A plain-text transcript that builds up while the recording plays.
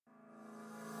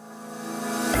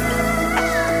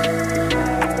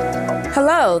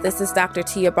Hello, this is Dr.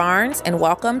 Tia Barnes, and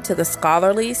welcome to the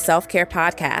Scholarly Self-Care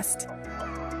Podcast,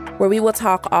 where we will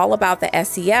talk all about the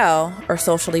SEL, or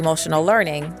social emotional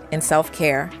learning, in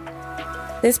self-care.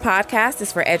 This podcast is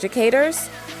for educators,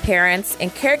 parents,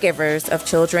 and caregivers of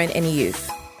children and youth.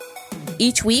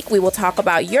 Each week, we will talk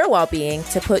about your well-being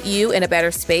to put you in a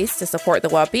better space to support the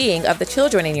well-being of the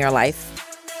children in your life.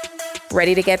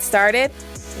 Ready to get started?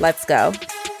 Let's go.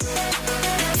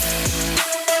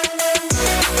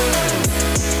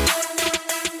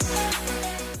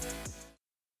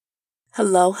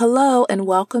 Hello, and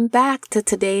welcome back to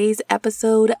today's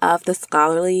episode of the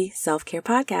Scholarly Self-Care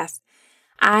Podcast.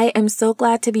 I am so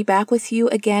glad to be back with you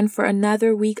again for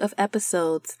another week of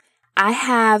episodes. I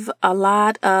have a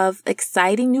lot of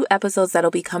exciting new episodes that'll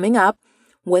be coming up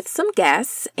with some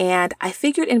guests, and I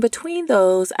figured in between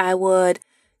those I would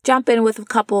jump in with a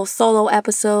couple solo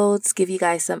episodes, give you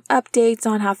guys some updates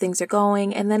on how things are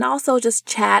going, and then also just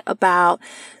chat about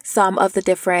some of the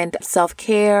different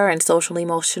self-care and social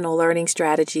emotional learning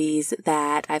strategies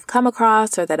that I've come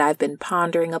across or that I've been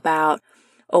pondering about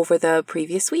over the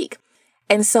previous week.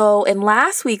 And so in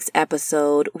last week's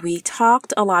episode, we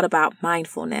talked a lot about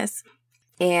mindfulness.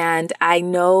 And I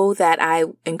know that I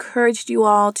encouraged you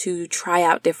all to try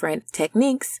out different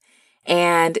techniques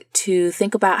and to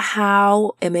think about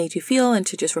how it made you feel and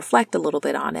to just reflect a little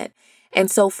bit on it. And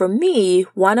so for me,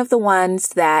 one of the ones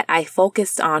that I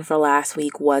focused on for last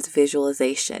week was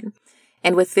visualization.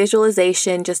 And with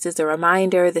visualization, just as a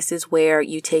reminder, this is where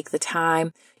you take the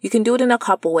time. You can do it in a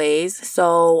couple ways.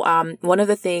 So one of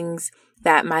the things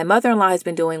that my mother-in-law has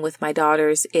been doing with my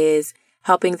daughters is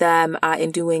helping them in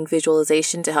doing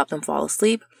visualization to help them fall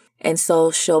asleep. And so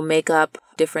she'll make up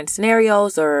different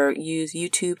scenarios or use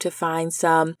YouTube to find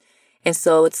some. And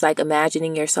so it's like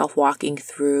imagining yourself walking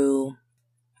through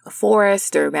a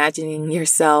forest or imagining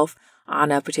yourself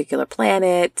on a particular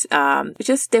planet.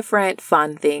 Just different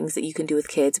fun things that you can do with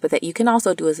kids, but that you can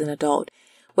also do as an adult.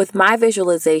 With my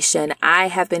visualization, I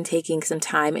have been taking some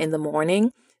time in the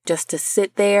morning just to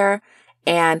sit there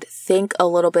and think a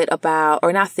little bit about,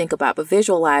 or not think about, but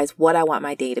visualize what I want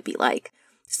my day to be like.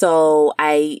 So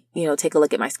I, take a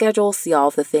look at my schedule, see all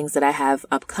of the things that I have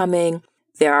upcoming.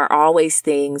 There are always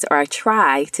things, or I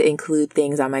try to include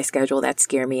things on my schedule that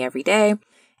scare me every day.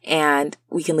 And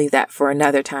we can leave that for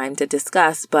another time to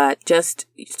discuss, but just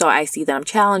so I see that I'm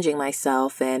challenging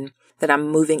myself and that I'm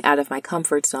moving out of my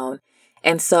comfort zone.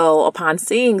 And so upon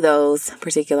seeing those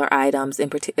particular items,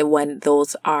 when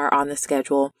those are on the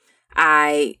schedule,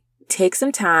 I take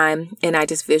some time and I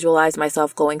just visualize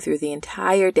myself going through the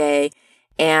entire day.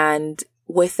 And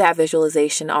with that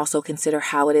visualization, also consider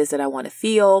how it is that I want to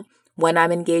feel when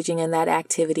I'm engaging in that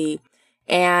activity.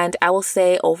 And I will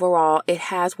say overall, it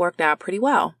has worked out pretty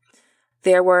well.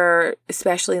 There were,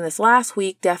 especially in this last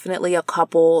week, definitely a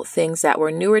couple things that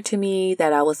were newer to me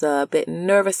that I was a bit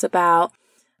nervous about.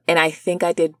 And I think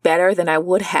I did better than I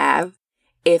would have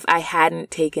if I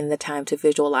hadn't taken the time to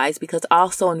visualize, because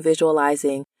also in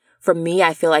visualizing, for me,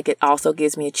 I feel like it also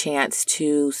gives me a chance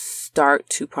to start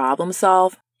to problem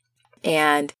solve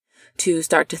and to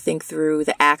start to think through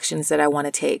the actions that I want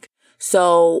to take.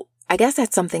 So I guess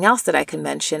that's something else that I can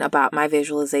mention about my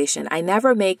visualization. I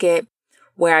never make it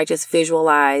where I just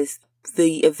visualize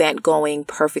the event going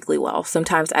perfectly well.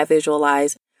 Sometimes I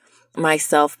visualize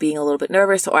myself being a little bit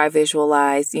nervous, or I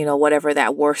visualize, whatever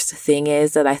that worst thing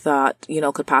is that I thought,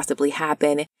 could possibly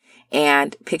happen,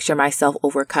 and picture myself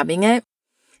overcoming it.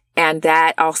 And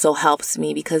that also helps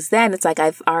me, because then it's like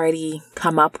I've already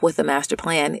come up with a master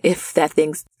plan if that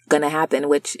thing's going to happen,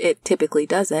 which it typically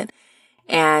doesn't.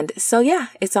 And so, yeah,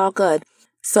 it's all good.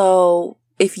 So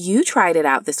if you tried it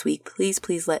out this week,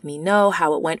 please let me know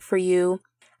how it went for you.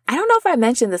 I don't know if I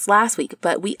mentioned this last week,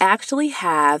 but we actually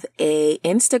have a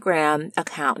Instagram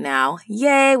account now.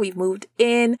 Yay, we've moved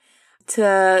in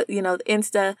to,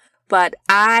 Insta. But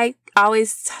I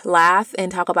always laugh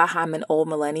and talk about how I'm an old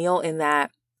millennial in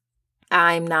that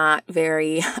I'm not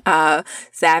very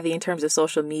savvy in terms of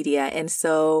social media. And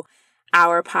so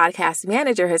our podcast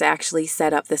manager has actually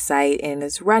set up the site and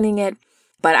is running it,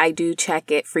 but I do check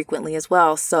it frequently as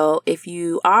well. So if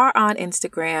you are on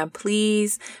Instagram,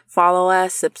 please follow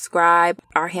us, subscribe.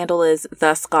 Our handle is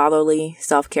The Scholarly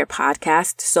Self-Care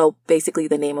Podcast. So basically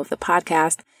the name of the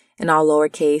podcast in all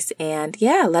lowercase. And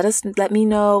yeah, let us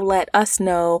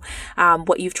know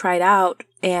what you've tried out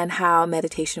and how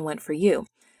meditation went for you.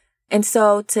 And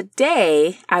so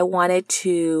today I wanted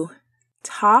to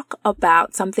talk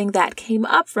about something that came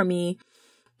up for me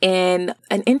in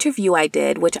an interview I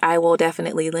did, which I will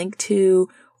definitely link to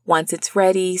once it's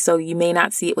ready. So you may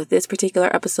not see it with this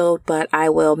particular episode, but I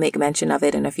will make mention of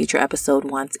it in a future episode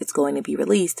once it's going to be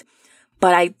released.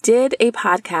 But I did a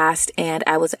podcast and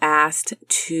I was asked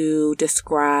to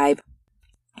describe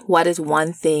what is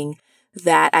one thing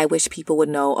that I wish people would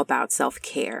know about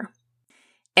self-care.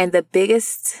 And the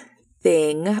biggest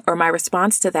thing, or my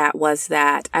response to that, was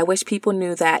that I wish people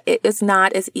knew that it is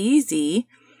not as easy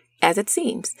as it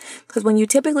seems. Because when you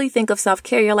typically think of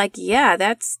self-care, you're like, yeah,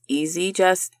 that's easy.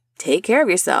 Just take care of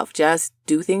yourself. Just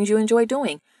do things you enjoy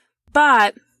doing.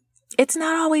 But it's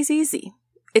not always easy.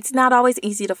 It's not always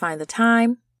easy to find the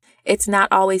time. It's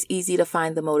not always easy to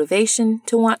find the motivation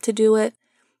to want to do it.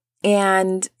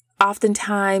 And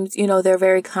oftentimes, there are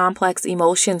very complex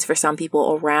emotions for some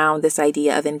people around this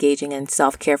idea of engaging in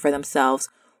self-care for themselves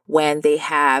when they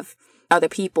have other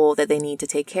people that they need to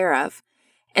take care of.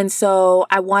 And so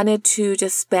I wanted to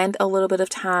just spend a little bit of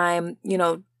time,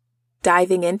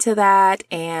 diving into that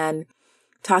and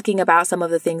talking about some of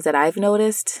the things that I've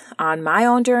noticed on my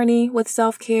own journey with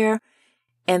self-care.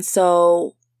 And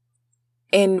so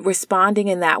in responding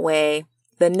in that way,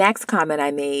 the next comment I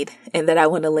made, and that I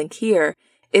want to link here,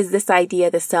 is this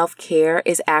idea that self-care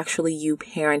is actually you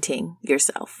parenting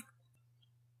yourself.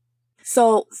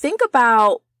 So think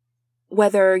about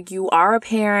whether you are a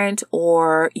parent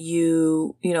or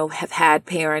you have had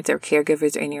parents or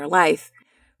caregivers in your life.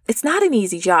 It's not an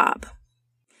easy job.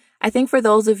 I think for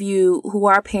those of you who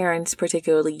are parents,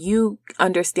 particularly, you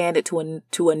understand it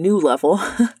to a new level,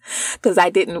 because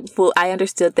I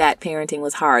understood that parenting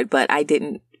was hard, but I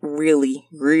didn't really,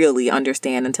 really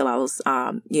understand until I was,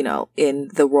 in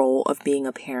the role of being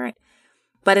a parent.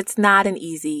 But it's not an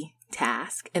easy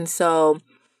task. And so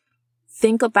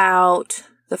think about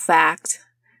the fact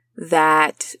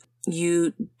that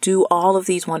you do all of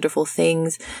these wonderful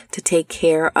things to take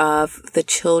care of the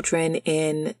children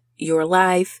in your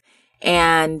life.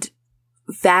 And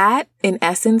that, in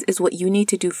essence, is what you need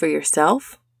to do for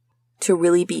yourself to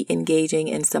really be engaging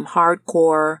in some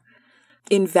hardcore,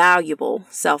 invaluable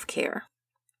self-care.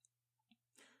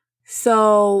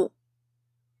 So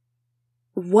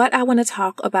what I want to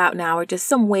talk about now are just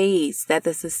some ways that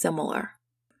this is similar.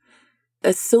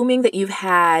 Assuming that you've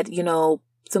had,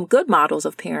 some good models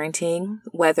of parenting,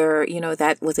 whether,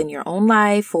 that was in your own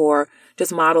life or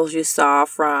just models you saw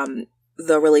from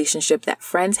the relationship that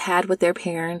friends had with their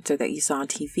parents or that you saw on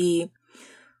TV.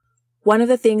 One of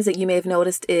the things that you may have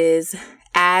noticed is,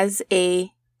 as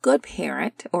a good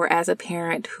parent or as a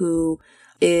parent who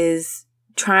is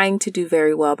trying to do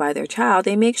very well by their child,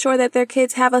 they make sure that their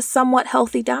kids have a somewhat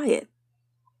healthy diet.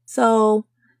 So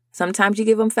sometimes you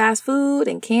give them fast food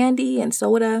and candy and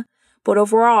soda, but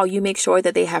overall you make sure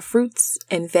that they have fruits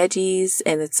and veggies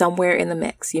and it's somewhere in the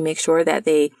mix. You make sure that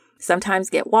they sometimes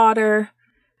get water.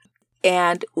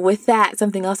 And with that,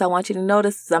 something else I want you to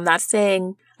notice is I'm not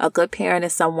saying a good parent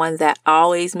is someone that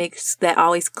always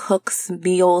cooks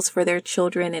meals for their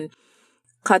children and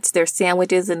cuts their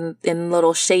sandwiches in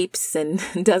little shapes and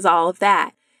does all of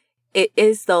that. It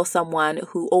is, though, someone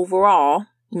who overall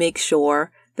makes sure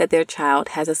that their child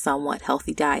has a somewhat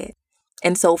healthy diet.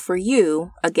 And so for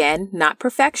you, again, not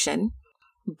perfection,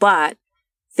 but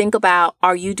think about,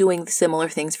 are you doing similar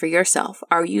things for yourself?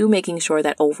 Are you making sure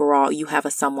that overall you have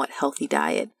a somewhat healthy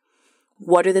diet?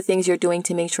 What are the things you're doing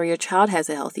to make sure your child has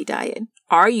a healthy diet?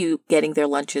 Are you getting their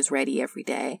lunches ready every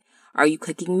day? Are you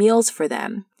cooking meals for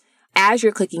them? As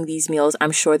you're cooking these meals,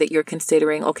 I'm sure that you're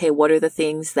considering, okay, what are the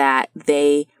things that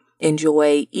they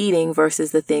enjoy eating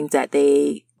versus the things that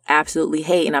they absolutely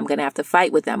hate and I'm going to have to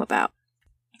fight with them about?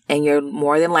 And you're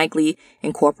more than likely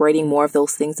incorporating more of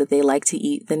those things that they like to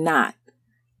eat than not.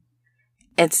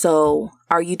 And so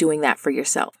are you doing that for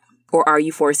yourself? Or are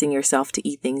you forcing yourself to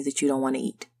eat things that you don't want to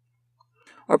eat?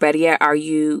 Or better yet, are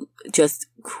you just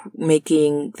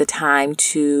making the time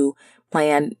to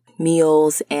plan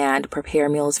meals and prepare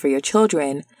meals for your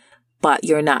children, but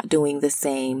you're not doing the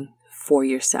same for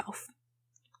yourself?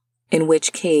 In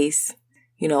which case,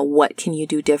 what can you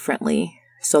do differently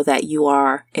so that you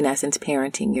are, in essence,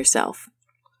 parenting yourself?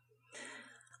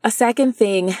 A second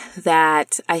thing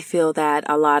that I feel that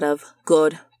a lot of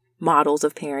good models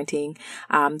of parenting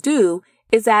do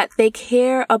is that they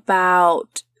care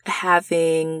about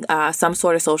having some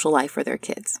sort of social life for their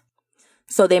kids.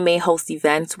 So they may host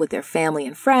events with their family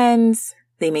and friends.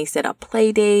 They may set up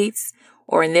play dates,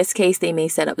 or in this case, they may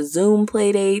set up Zoom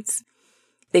play dates.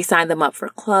 They sign them up for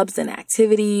clubs and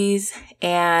activities,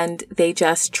 and they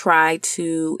just try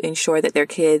to ensure that their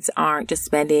kids aren't just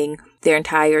spending their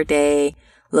entire day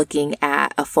looking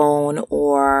at a phone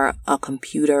or a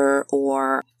computer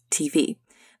or TV.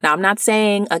 Now, I'm not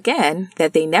saying, again,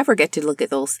 that they never get to look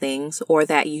at those things or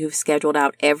that you've scheduled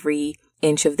out every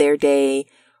inch of their day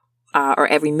or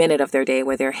every minute of their day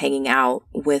where they're hanging out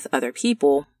with other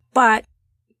people. But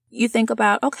you think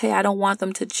about, okay, I don't want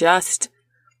them to just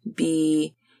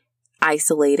be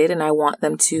isolated, and I want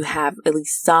them to have at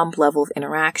least some level of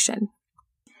interaction.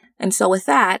 And so with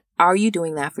that, are you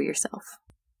doing that for yourself?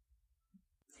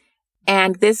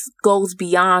 And this goes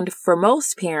beyond, for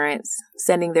most parents,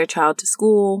 sending their child to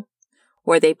school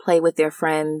where they play with their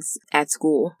friends at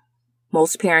school.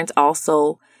 Most parents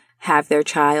also have their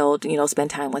child, spend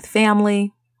time with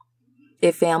family,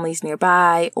 if family's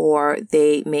nearby, or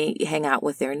they may hang out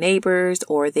with their neighbors,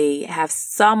 or they have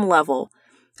some level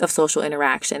of social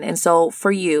interaction. And so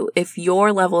for you, if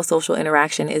your level of social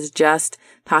interaction is just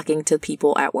talking to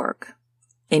people at work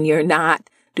and you're not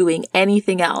doing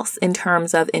anything else in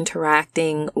terms of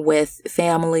interacting with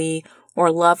family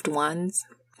or loved ones,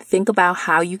 think about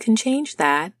how you can change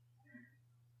that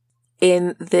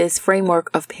in this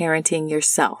framework of parenting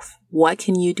yourself. What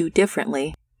can you do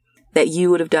differently that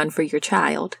you would have done for your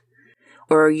child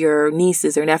or your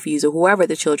nieces or nephews or whoever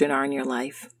the children are in your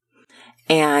life,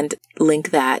 and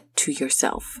link that to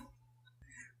yourself?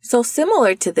 So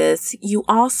similar to this, you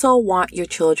also want your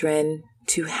children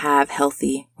to have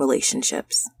healthy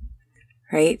relationships,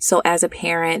 right? So as a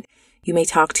parent, you may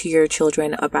talk to your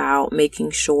children about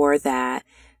making sure that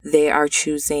they are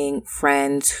choosing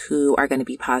friends who are going to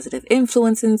be positive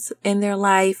influences in their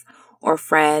life, or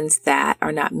friends that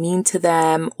are not mean to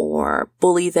them or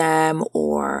bully them,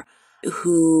 or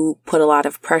who put a lot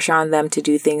of pressure on them to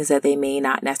do things that they may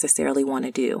not necessarily want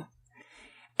to do.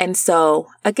 And so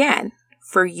again,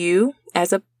 for you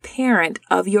as a parent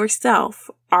of yourself,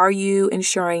 are you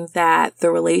ensuring that the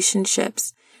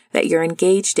relationships that you're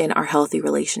engaged in are healthy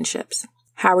relationships?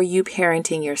 How are you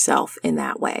parenting yourself in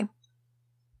that way?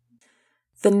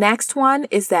 The next one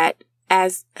is that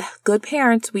as good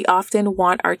parents, we often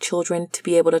want our children to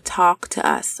be able to talk to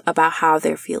us about how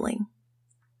they're feeling.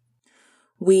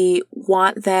 We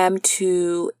want them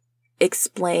to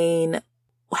explain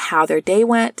how their day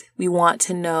went. We want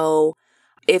to know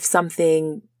if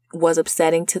something was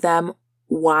upsetting to them,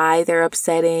 why they're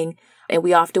upsetting, and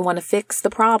we often want to fix the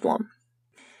problem.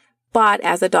 But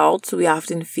as adults, we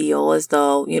often feel as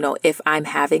though, if I'm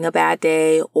having a bad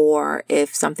day, or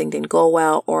if something didn't go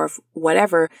well, or if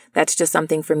whatever, that's just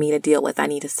something for me to deal with. I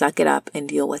need to suck it up and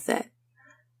deal with it.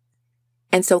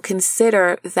 And so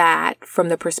consider that from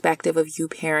the perspective of you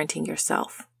parenting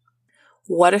yourself.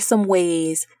 What are some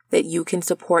ways that you can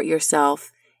support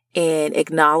yourself in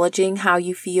acknowledging how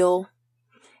you feel,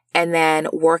 and then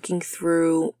working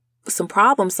through some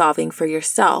problem solving for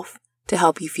yourself to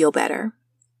help you feel better?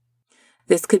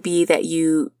 This could be that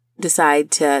you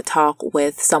decide to talk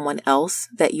with someone else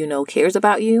that you know cares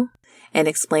about you and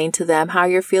explain to them how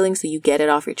you're feeling so you get it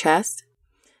off your chest.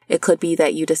 It could be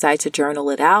that you decide to journal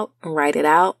it out and write it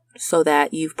out so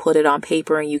that you've put it on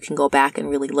paper and you can go back and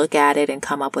really look at it and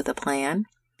come up with a plan.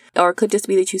 Or it could just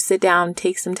be that you sit down,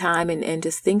 take some time and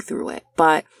just think through it.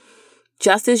 But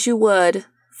just as you would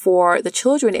for the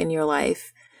children in your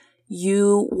life,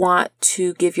 you want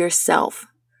to give yourself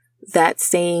that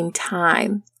same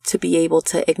time to be able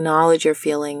to acknowledge your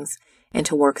feelings and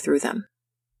to work through them.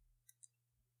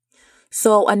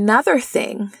 So another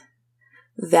thing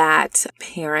that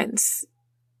parents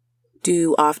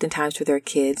do oftentimes for their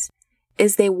kids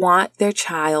is they want their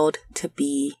child to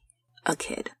be a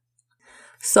kid.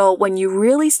 So when you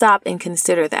really stop and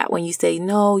consider that, when you say,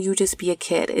 no, you just be a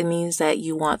kid, it means that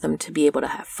you want them to be able to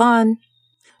have fun.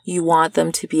 You want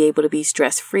them to be able to be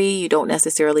stress-free. You don't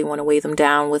necessarily want to weigh them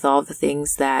down with all the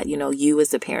things that, you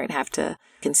as a parent have to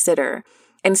consider.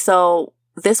 And so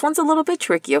this one's a little bit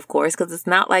tricky, of course, because it's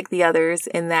not like the others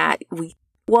in that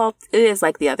it is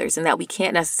like the others in that we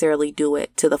can't necessarily do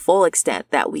it to the full extent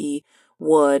that we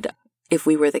would if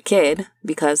we were the kid,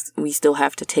 because we still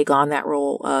have to take on that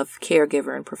role of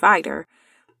caregiver and provider.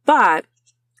 But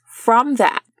from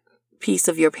that piece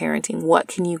of your parenting, what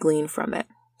can you glean from it?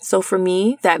 So for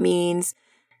me, that means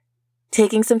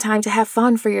taking some time to have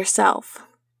fun for yourself.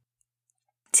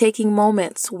 Taking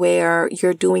moments where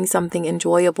you're doing something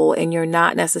enjoyable and you're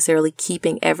not necessarily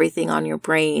keeping everything on your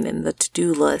brain and the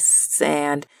to-do lists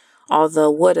and all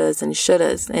the wouldas and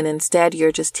shouldas. And instead,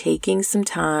 you're just taking some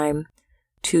time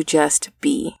to just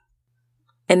be.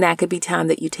 And that could be time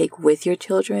that you take with your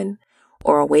children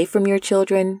or away from your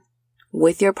children,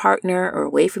 with your partner or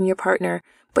away from your partner.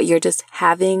 But you're just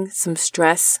having some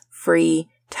stress-free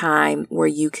time where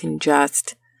you can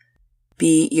just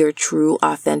be your true,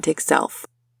 authentic self,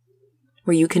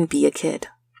 where you can be a kid.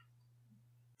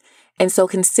 And so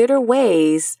consider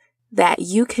ways that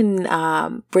you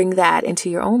can bring that into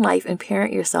your own life and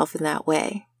parent yourself in that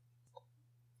way.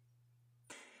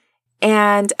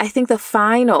 And I think the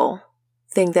final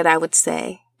thing that I would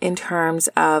say in terms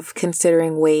of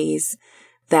considering ways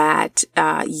that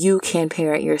you can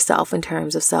parent yourself in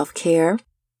terms of self-care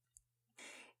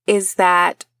is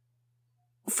that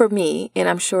for me, and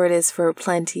I'm sure it is for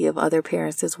plenty of other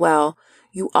parents as well,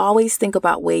 you always think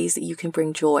about ways that you can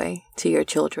bring joy to your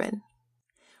children.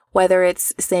 Whether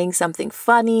it's saying something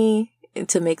funny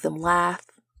to make them laugh,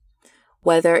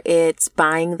 whether it's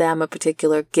buying them a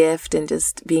particular gift and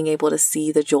just being able to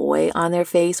see the joy on their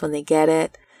face when they get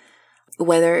it,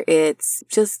 whether it's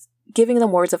just giving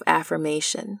them words of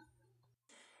affirmation.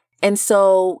 And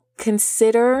so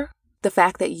consider the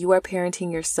fact that you are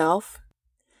parenting yourself.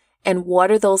 And what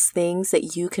are those things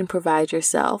that you can provide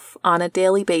yourself on a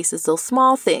daily basis? Those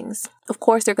small things. Of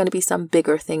course, there are going to be some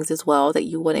bigger things as well that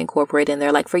you would incorporate in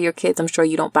there. Like for your kids, I'm sure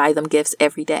you don't buy them gifts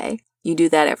every day. You do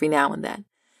that every now and then.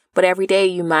 But every day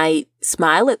you might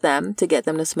smile at them to get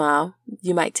them to smile.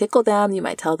 You might tickle them. You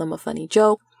might tell them a funny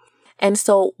joke. And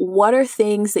so what are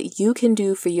things that you can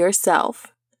do for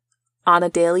yourself on a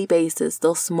daily basis?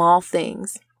 Those small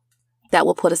things that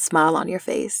will put a smile on your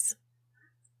face.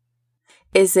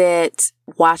 Is it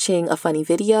watching a funny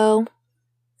video?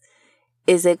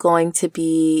 Is it going to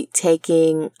be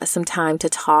taking some time to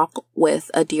talk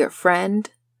with a dear friend?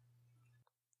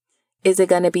 Is it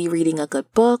going to be reading a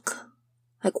good book?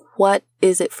 Like, what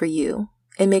is it for you?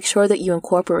 And make sure that you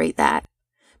incorporate that.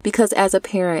 Because as a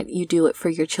parent, you do it for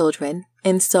your children.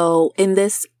 And so in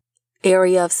this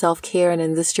area of self-care and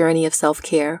in this journey of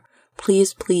self-care,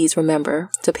 please remember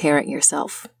to parent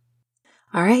yourself.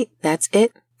 All right, that's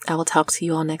it. I will talk to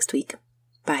you all next week.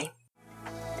 Bye.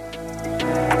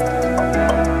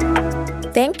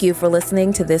 Thank you for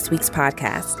listening to this week's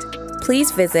podcast.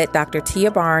 Please visit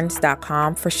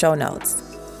drtiabarnes.com for show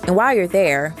notes. And while you're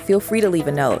there, feel free to leave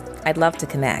a note. I'd love to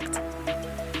connect.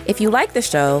 If you like the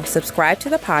show, subscribe to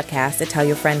the podcast and tell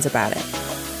your friends about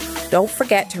it. Don't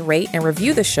forget to rate and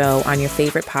review the show on your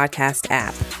favorite podcast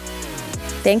app.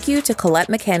 Thank you to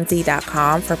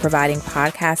ColetteMcKenzie.com for providing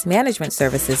podcast management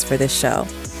services for this show.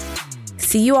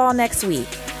 See you all next week.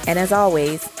 And as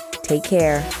always, take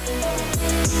care.